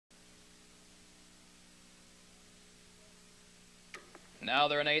Now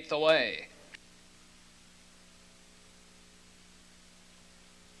they're an eighth away.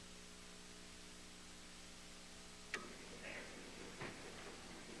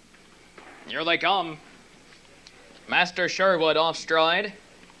 Here they come. Master Sherwood off stride.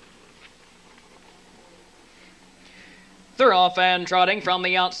 They're off and trotting from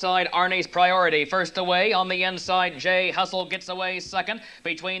the outside. Arnie's Priority first away. On the inside, Jay Hustle gets away second.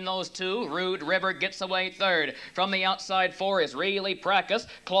 Between those two, Rude River gets away third. From the outside, 4 is Really Practice.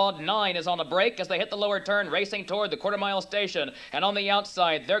 Claude 9 is on a break as they hit the lower turn, racing toward the quarter-mile station. And on the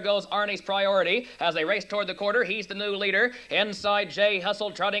outside, there goes Arnie's Priority. As they race toward the quarter, he's the new leader. Inside, Jay Hustle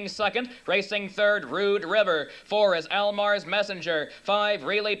trotting second. Racing third, Rude River. 4 is Almar's Messenger. 5,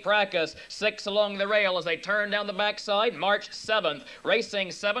 Really Practice. 6 along the rail as they turn down the backside. March 7th.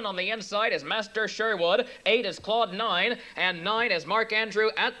 Racing 7 on the inside is Master Sherwood. 8 is Claude 9. And 9 is Mark Andrew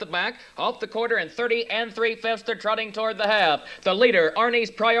at the back. Off the quarter in 30 3/5. They're trotting toward the half. The leader, Arnie's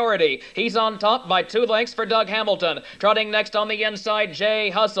Priority. He's on top by 2 lengths for Doug Hamilton. Trotting next on the inside, Jay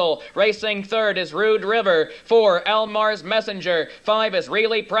Hustle. Racing third is Rude River. 4, Almar's Messenger. 5 is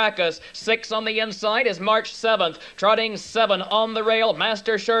Really Practice. 6 on the inside is March 7th. Trotting 7 on the rail,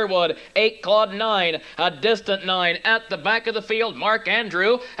 Master Sherwood. 8, Claude 9. A distant 9 at the back of the field, Mark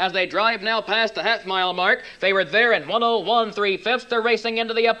Andrew. As they drive now past the half-mile mark, they were there in 1:01 3/5. They're racing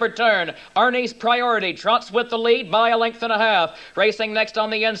into the upper turn. Arnie's Priority trots with the lead by 1.5 lengths. Racing next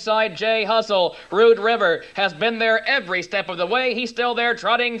on the inside, Jay Hustle. Rude River has been there every step of the way. He's still there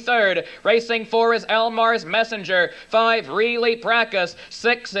trotting third. Racing 4 is Almar's Messenger. 5, Really Practice.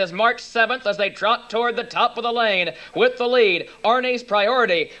 6 is March 7th as they trot toward the top of the lane. With the lead, Arnie's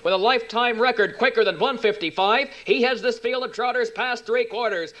Priority with a lifetime record quicker than 1:55. He has this field of trotters past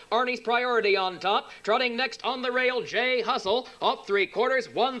 3/4. Arnie's Priority on top. Trotting next on the rail, Jay Hustle. Off 3/4,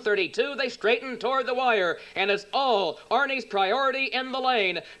 1:32. They straighten toward the wire. And it's all Arnie's Priority in the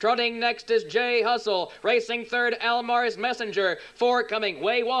lane. Trotting next is Jay Hustle. Racing third, Almar's Messenger. 4 coming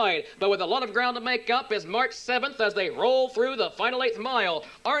way wide, but with a lot of ground to make up is March 7th as they roll through the final 8th mile.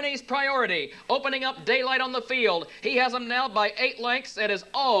 Arnie's Priority opening up daylight on the field. He has them now by 8 lengths. It is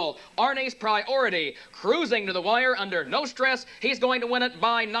all Arnie's Priority cruising to the wire under no stress. He's going to win it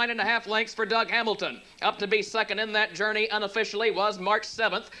by 9.5 lengths for Doug Hamilton. Up to be second in that journey unofficially was March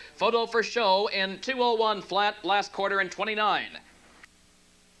 7th. Photo for show in 2:01 flat, last quarter in 29.